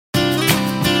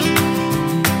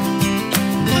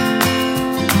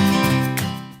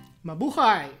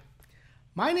Mabuhay!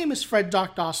 My name is Fred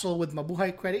Doc Dossel with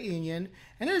Mabuhay Credit Union,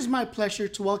 and it is my pleasure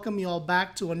to welcome you all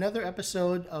back to another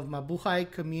episode of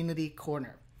Mabuhay Community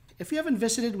Corner. If you haven't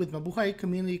visited with Mabuhay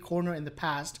Community Corner in the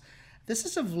past, this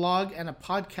is a vlog and a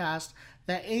podcast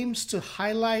that aims to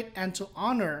highlight and to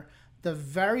honor the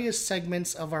various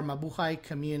segments of our Mabuhay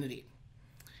community.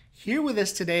 Here with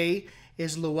us today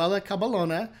is Luella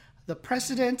Cabalona, the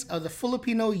president of the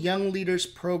Filipino Young Leaders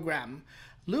Program.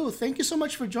 Lou, thank you so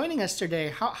much for joining us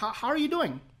today. How are you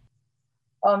doing?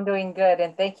 Oh, I'm doing good.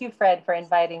 And thank you, Fred, for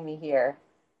inviting me here.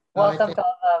 I Welcome think to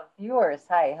all the viewers.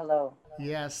 Hi, hello.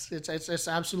 yes, it's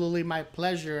absolutely my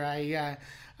pleasure.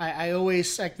 I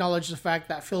always acknowledge the fact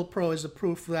that Phil Pro is a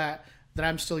proof that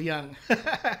I'm still young.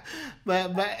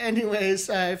 But anyways,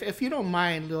 if you don't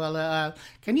mind, Luella,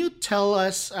 can you tell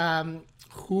us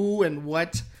who and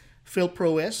what Phil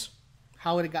Pro is,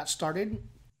 how it got started?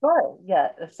 Sure. Yeah.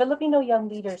 The Filipino Young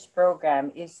Leaders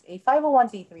Program is a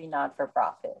 501(c)(3 not for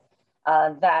profit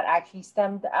that actually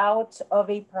stemmed out of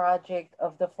a project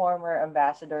of the former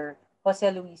ambassador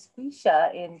Jose Luis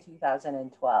Quisha in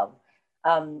 2012.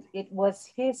 It was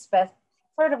his pet,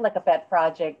 sort of like a pet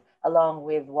project along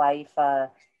with wife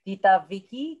Tita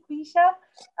Vicky Quisha.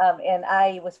 And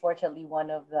I was fortunately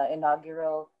one of the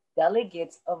inaugural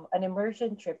delegates of an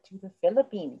immersion trip to the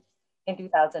Philippines in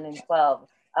 2012.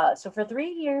 So for 3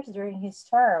 years during his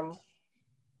term,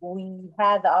 we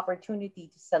had the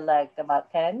opportunity to select about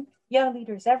 10 young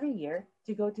leaders every year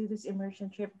to go to this immersion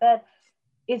trip that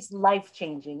is life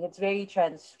changing. It's very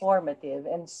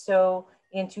transformative. And so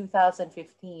in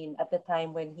 2015, at the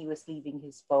time when he was leaving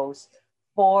his post,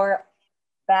 four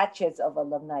batches of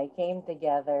alumni came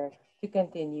together to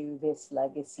continue this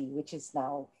legacy, which is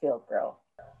now PhilPro.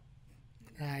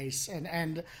 Nice,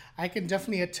 and I can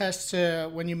definitely attest to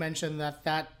when you mentioned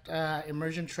that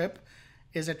immersion trip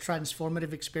is a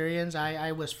transformative experience.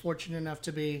 I was fortunate enough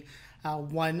to be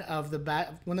one of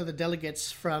the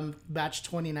delegates from batch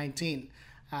 2019.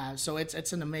 So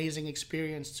it's an amazing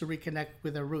experience to reconnect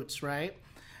with the roots, right?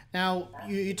 Now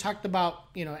you talked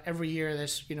about every year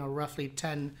there's roughly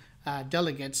 10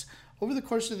 delegates over the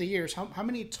course of the years. How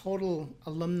many total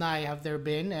alumni have there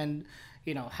been, and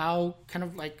how kind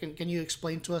of like can you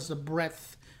explain to us the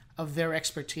breadth of their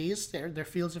expertise, their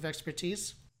fields of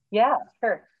expertise? Yeah,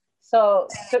 sure. So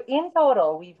in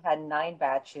total, we've had nine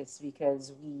batches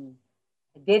because we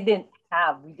didn't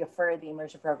have we deferred the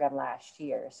immersion program last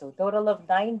year. So total of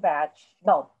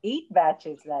eight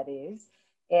batches that is,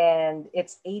 and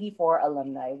it's 84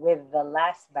 alumni with the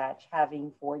last batch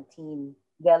having 14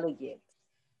 delegates.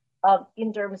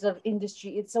 In terms of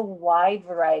industry, it's a wide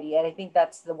variety, and I think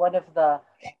that's one of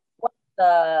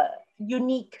the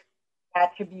unique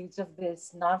attributes of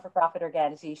this non-for-profit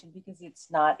organization because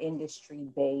it's not industry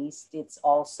based, it's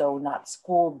also not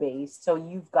school based. So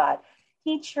you've got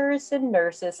teachers and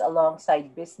nurses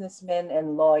alongside businessmen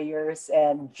and lawyers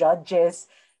and judges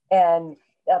and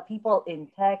people in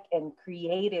tech and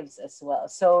creatives as well.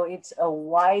 So it's a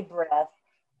wide breadth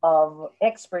of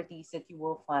expertise that you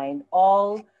will find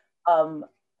um,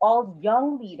 all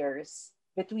young leaders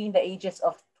between the ages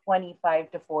of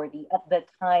 25 to 40 at the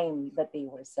time that they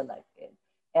were selected.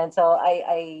 And so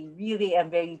I really am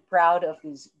very proud of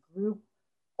this group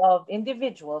of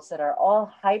individuals that are all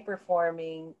high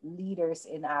performing leaders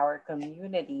in our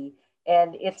community.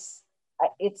 And it's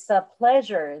a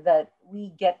pleasure that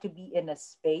we get to be in a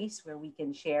space where we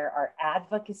can share our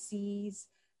advocacies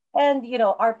and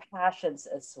our passions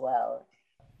as well.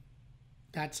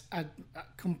 I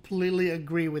completely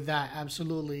agree with that.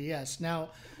 Absolutely, yes. Now,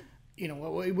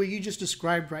 what you just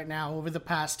described right now over the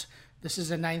past, this is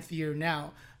the ninth year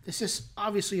now. This is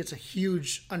obviously it's a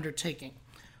huge undertaking.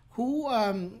 Who,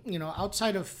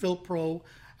 outside of PhilPro,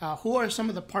 who are some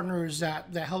of the partners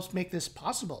that helps make this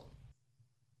possible?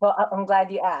 Well, I'm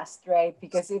glad you asked, right?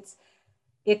 Because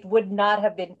it would not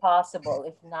have been possible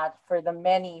if not for the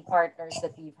many partners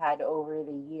that we've had over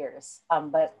the years.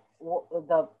 But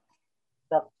the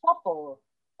couple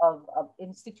of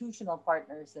institutional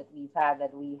partners that we've had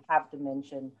that we have to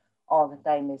mention all the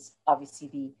time is obviously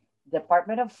the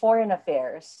Department of Foreign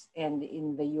Affairs in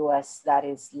the US that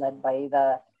is led by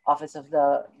the Office of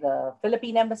the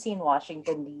Philippine Embassy in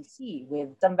Washington, D.C., with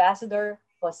Ambassador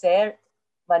Jose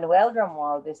Manuel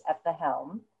Romualdez at the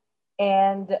helm.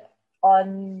 And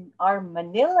on our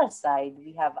Manila side,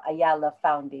 we have Ayala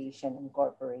Foundation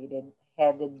Incorporated,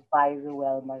 headed by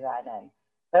Ruel Maranan.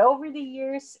 But over the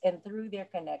years and through their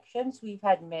connections, we've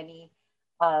had many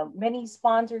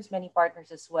sponsors, many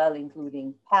partners as well,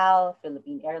 including PAL,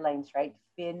 Philippine Airlines, right?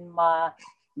 FINMA,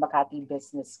 Makati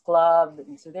Business Club.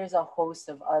 And so there's a host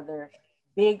of other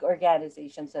big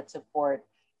organizations that support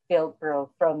PhilPro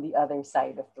from the other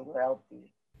side of the world too.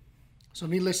 So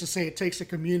needless to say, it takes a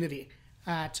community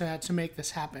to make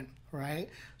this happen, right?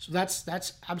 So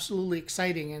that's absolutely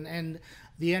exciting, and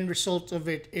the end result of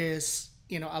it is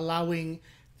allowing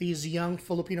these young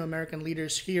Filipino American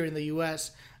leaders here in the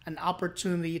U.S. an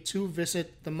opportunity to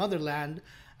visit the motherland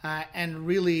and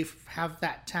really have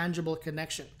that tangible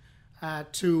connection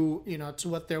to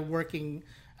what they're working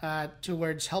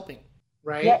towards helping,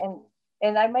 Yeah, right?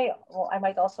 and I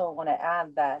might also want to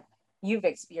add that you've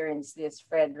experienced this,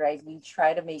 Fred, right? We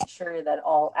try to make sure that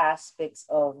all aspects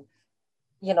of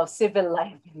civil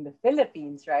life in the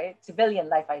Philippines, right? Civilian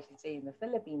life, I should say, in the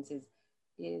Philippines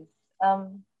is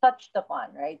touched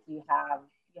upon, right? You have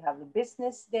the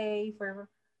business day for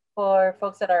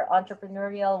folks that are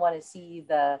entrepreneurial, want to see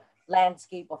the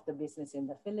landscape of the business in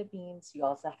the Philippines. You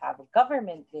also have a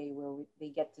government day where they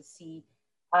get to see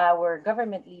our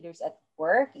government leaders at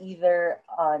work, either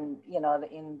on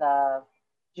in the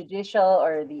judicial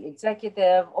or the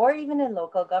executive or even in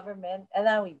local government. And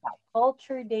then we have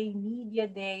culture day, media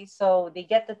day, so they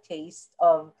get the taste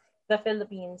of the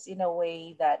Philippines in a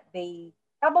way that they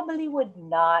probably would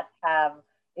not have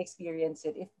experienced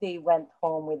it if they went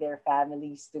home with their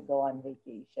families to go on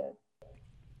vacation.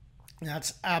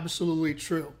 That's absolutely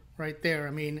true, right there.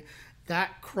 I mean,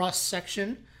 that cross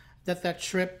section that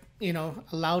trip,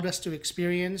 allowed us to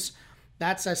experience,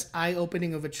 that's as eye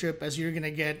opening of a trip as you're gonna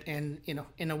get in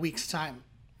a week's time,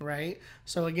 right?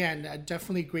 So again,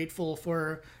 definitely grateful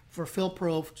for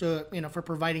PhilPro to for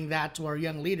providing that to our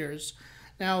young leaders.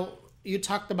 Now, you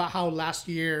talked about how last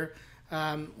year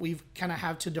we've kind of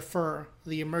had to defer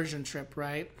the immersion trip,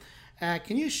 right?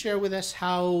 Can you share with us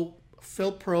how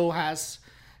PhilPro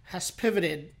has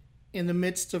pivoted in the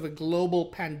midst of a global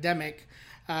pandemic?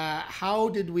 How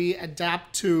did we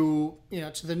adapt to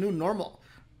the new normal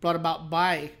brought about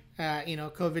by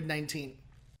COVID-19?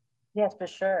 Yes, for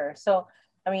sure. So,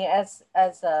 I mean, as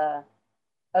a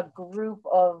group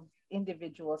of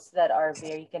individuals that are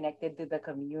very connected to the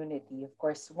community, of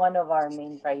course, one of our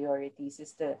main priorities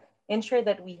is to ensure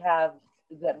that we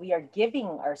are giving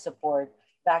our support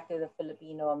back to the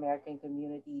Filipino American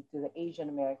community, to the Asian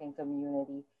American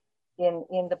community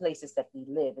in the places that we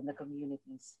live, in the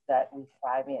communities that we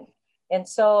thrive in. And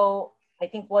so I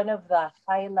think one of the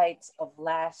highlights of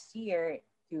last year,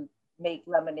 to make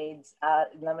lemonade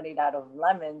out of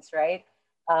lemons, right?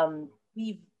 Um,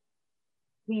 we've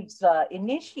we've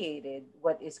initiated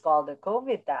what is called the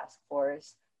COVID task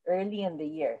force early in the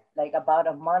year, like about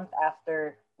a month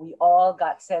after we all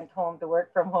got sent home to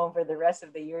work from home for the rest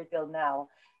of the year till now.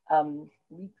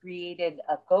 We created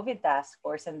a COVID task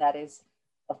force, and that is,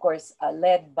 of course,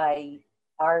 led by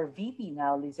our VP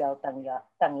now, Lizelle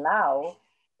Tanglao.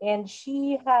 And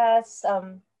she has,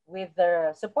 with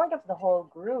the support of the whole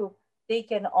group,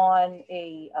 taken on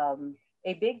a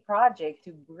big project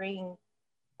to bring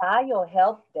IO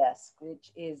Help Desk,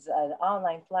 which is an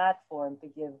online platform to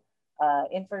give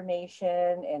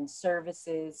information and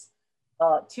services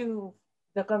to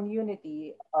the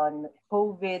community on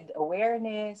COVID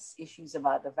awareness, issues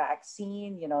about the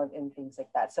vaccine, and things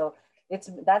like that. So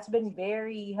that's been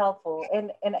very helpful.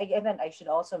 And then I should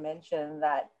also mention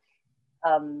that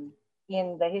um,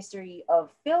 in the history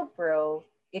of PhilPro,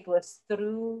 it was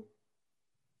through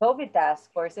COVID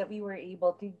task force that we were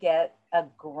able to get a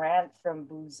grant from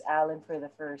Booz Allen for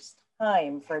the first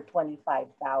time for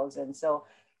 25,000. So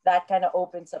that kind of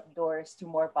opens up doors to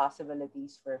more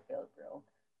possibilities for PhilPro.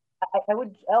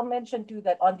 I'll mention too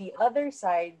that on the other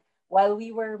side, while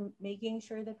we were making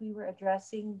sure that we were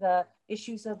addressing the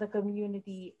issues of the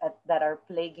community that are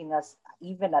plaguing us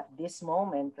even at this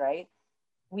moment, right?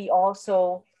 We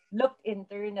also looked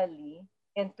internally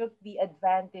and took the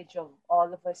advantage of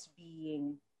all of us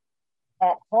being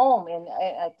at home, and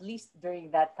at least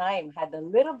during that time had a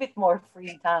little bit more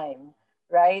free time,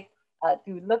 right?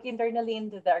 To look internally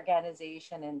into the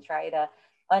organization and try to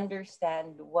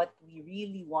understand what we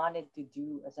really wanted to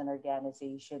do as an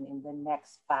organization in the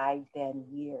next 5, 10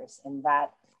 years. And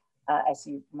that, as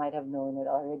you might have known it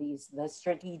already, is the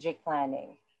strategic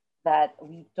planning that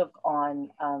we took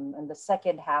on in the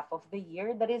second half of the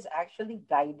year, that is actually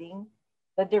guiding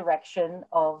the direction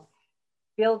of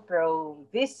PhilPro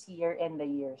this year and the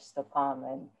years to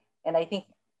come. And I think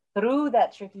through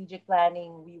that strategic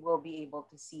planning, we will be able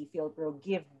to see PhilPro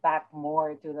give back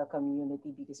more to the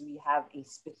community because we have a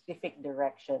specific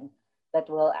direction that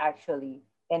will actually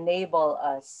enable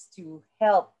us to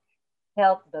help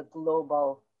the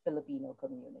global Filipino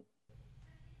community.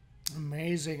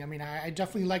 Amazing. I mean, I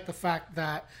definitely like the fact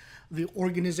that the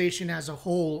organization as a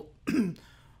whole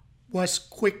was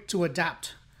quick to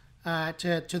adapt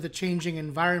to the changing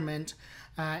environment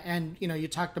And you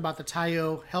talked about the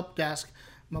Tayo Help Desk.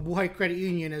 Mabuhay Credit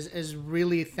Union is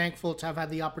really thankful to have had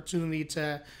the opportunity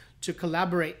to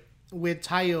collaborate with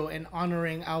Tayo in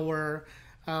honoring our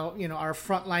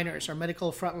frontliners, our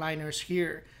medical frontliners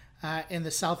here in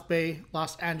the South Bay,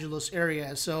 Los Angeles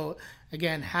area. So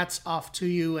again, hats off to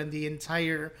you and the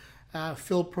entire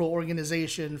PhilPro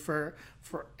organization for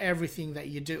everything that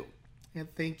you do. And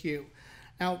thank you.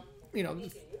 Now,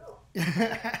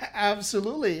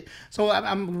 absolutely. So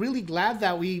I'm really glad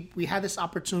that we had this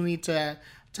opportunity to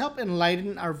help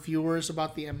enlighten our viewers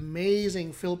about the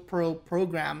amazing PhilPro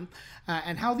program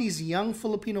and how these young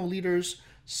Filipino leaders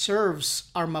serves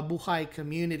our Mabuhay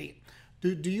community.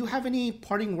 Do you have any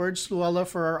parting words, Luella,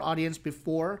 for our audience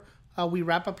before we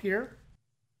wrap up here?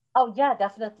 Oh yeah,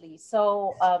 definitely.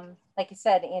 So, like I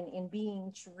said, in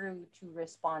being true to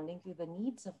responding to the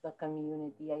needs of the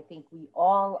community, I think we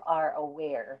all are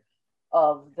aware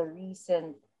of the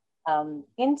recent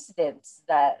incidents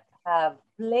that have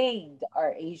plagued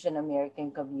our Asian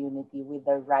American community with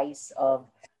the rise of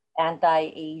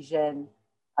anti-Asian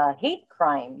hate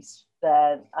crimes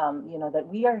that that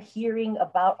we are hearing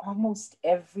about almost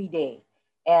every day.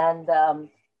 And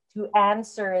to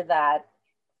answer that,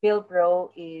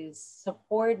 PhilPro is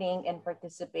supporting and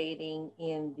participating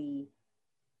in the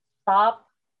Stop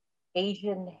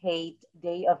Asian Hate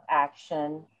Day of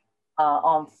Action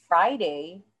on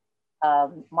Friday,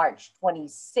 March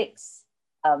 26th.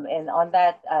 And on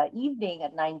that evening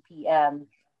at 9 p.m.,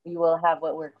 we will have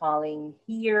what we're calling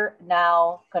Here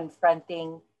Now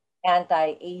Confronting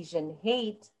Anti Asian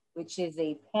Hate, which is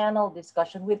a panel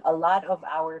discussion with a lot of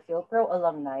our PhilPro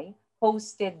alumni,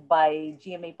 hosted by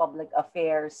GMA Public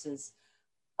Affairs'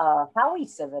 Howie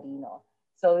Severino.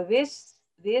 So this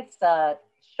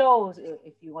shows,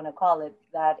 if you want to call it,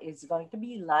 that is going to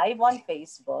be live on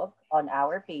Facebook on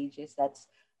our pages. That's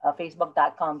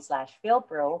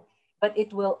facebook.com/PhilPro. But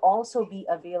it will also be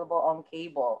available on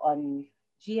cable on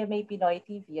GMA Pinoy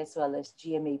TV as well as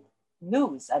GMA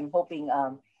News. I'm hoping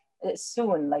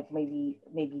soon, like maybe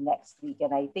next week.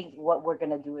 And I think what we're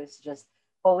gonna do is just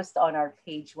post on our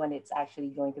page when it's actually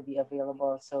going to be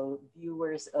available, so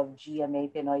viewers of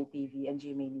GMA Pinoy TV and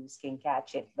GMA News can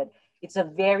catch it. But it's a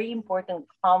very important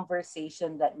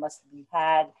conversation that must be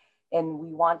had, and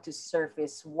we want to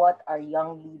surface what our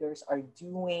young leaders are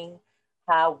doing,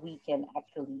 how we can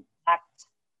actually act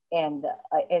and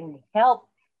help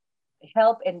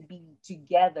and be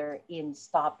together in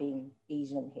stopping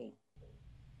Asian hate.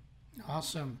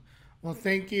 Awesome. Well,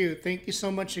 thank you. Thank you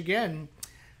so much again.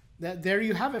 There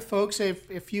you have it, folks.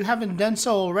 If you haven't done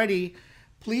so already,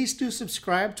 please do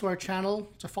subscribe to our channel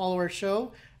to follow our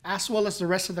show, as well as the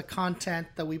rest of the content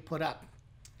that we put up.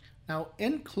 Now,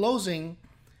 in closing,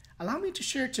 allow me to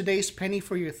share today's penny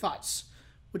for your thoughts,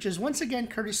 which is once again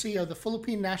courtesy of the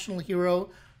Philippine national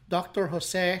hero, Dr.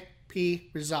 Jose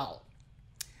P. Rizal.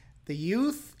 The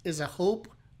youth is a hope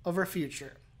of our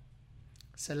future.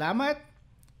 Salamat,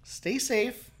 stay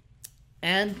safe,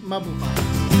 and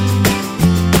mabuhay.